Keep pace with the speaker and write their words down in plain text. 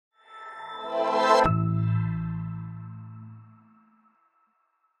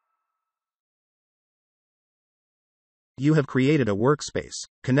You have created a workspace,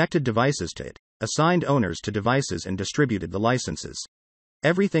 connected devices to it, assigned owners to devices and distributed the licenses.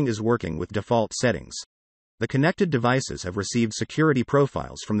 Everything is working with default settings. The connected devices have received security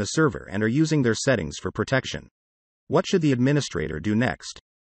profiles from the server and are using their settings for protection. What should the administrator do next?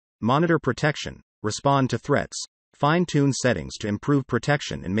 Monitor protection, respond to threats, fine-tune settings to improve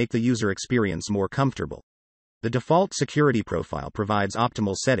protection and make the user experience more comfortable. The default security profile provides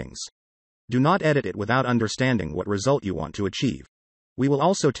optimal settings. Do not edit it without understanding what result you want to achieve. We will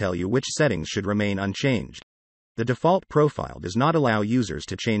also tell you which settings should remain unchanged. The default profile does not allow users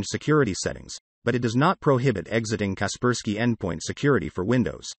to change security settings, but it does not prohibit exiting Kaspersky Endpoint Security for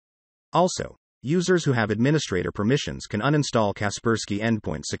Windows. Also, users who have administrator permissions can uninstall Kaspersky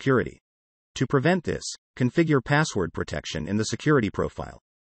Endpoint Security. To prevent this, configure password protection in the security profile.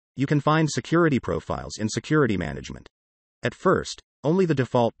 You can find security profiles in Security Management. At first, only the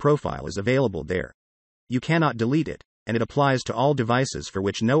default profile is available there. You cannot delete it, and it applies to all devices for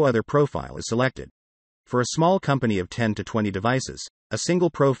which no other profile is selected. For a small company of 10 to 20 devices, a single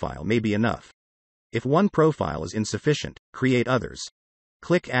profile may be enough. If one profile is insufficient, create others.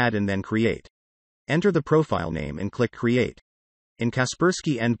 Click Add and then Create. Enter the profile name and click Create. In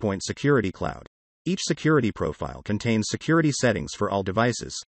Kaspersky Endpoint Security Cloud, each security profile contains security settings for all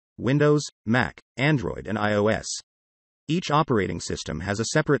devices: Windows, Mac, Android, and iOS. Each operating system has a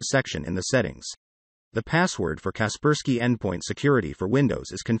separate section in the settings. The password for Kaspersky Endpoint Security for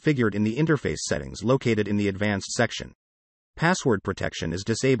Windows is configured in the interface settings located in the Advanced section. Password protection is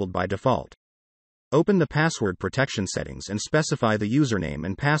disabled by default. Open the password protection settings and specify the username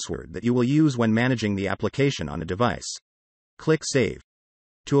and password that you will use when managing the application on a device. Click Save.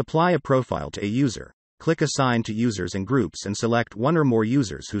 To apply a profile to a user, click Assign to Users and Groups and select one or more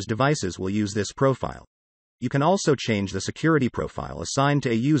users whose devices will use this profile. You can also change the security profile assigned to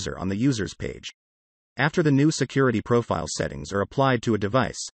a user on the Users page. After the new security profile settings are applied to a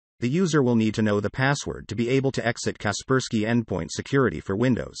device, the user will need to know the password to be able to exit Kaspersky Endpoint Security for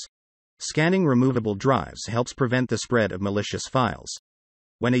Windows. Scanning removable drives helps prevent the spread of malicious files.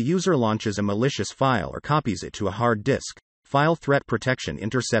 When a user launches a malicious file or copies it to a hard disk, File Threat Protection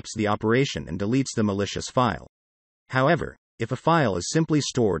intercepts the operation and deletes the malicious file. However, if a file is simply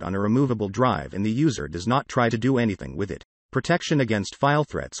stored on a removable drive and the user does not try to do anything with it, protection against file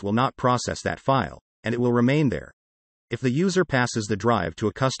threats will not process that file, and it will remain there. If the user passes the drive to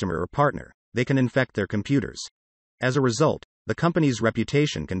a customer or partner, they can infect their computers. As a result, the company's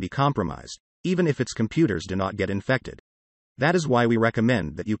reputation can be compromised, even if its computers do not get infected. That is why we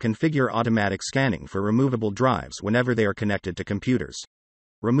recommend that you configure automatic scanning for removable drives whenever they are connected to computers.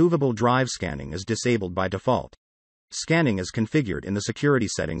 Removable drive scanning is disabled by default. Scanning is configured in the Security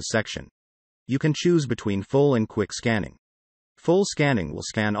Settings section. You can choose between full and quick scanning. Full scanning will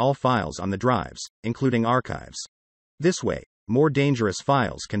scan all files on the drives, including archives. This way, more dangerous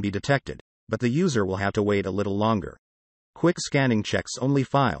files can be detected, but the user will have to wait a little longer. Quick scanning checks only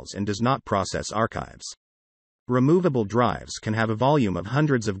files and does not process archives. Removable drives can have a volume of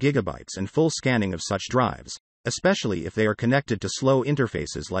hundreds of gigabytes, and full scanning of such drives, especially if they are connected to slow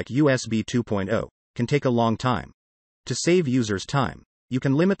interfaces like USB 2.0, can take a long time. To save users time, you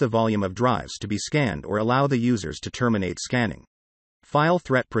can limit the volume of drives to be scanned or allow the users to terminate scanning. File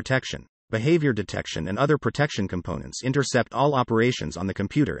Threat Protection, Behavior Detection, and other protection components intercept all operations on the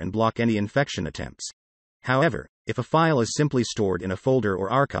computer and block any infection attempts. However, if a file is simply stored in a folder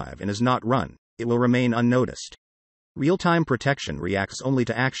or archive and is not run, it will remain unnoticed. Real-time protection reacts only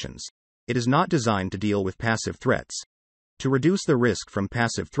to actions. It is not designed to deal with passive threats. To reduce the risk from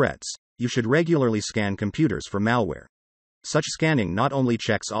passive threats, you should regularly scan computers for malware. Such scanning not only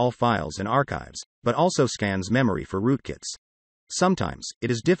checks all files and archives, but also scans memory for rootkits. Sometimes,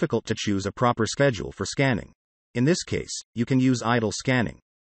 it is difficult to choose a proper schedule for scanning. In this case, you can use idle scanning.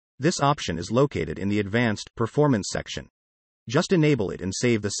 This option is located in the Advanced Performance section. Just enable it and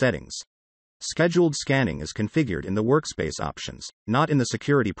save the settings. Scheduled scanning is configured in the Workspace options, not in the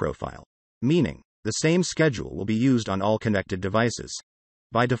security profile, meaning the same schedule will be used on all connected devices.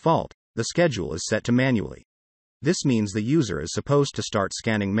 By default, the schedule is set to manually. This means the user is supposed to start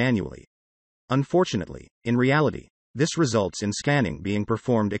scanning manually. Unfortunately, in reality, this results in scanning being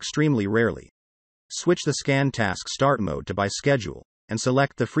performed extremely rarely. Switch the Scan Task Start mode to By Schedule, and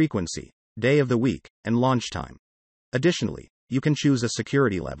select the frequency, day of the week, and launch time. Additionally, you can choose a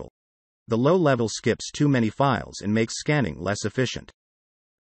security level. The low level skips too many files and makes scanning less efficient.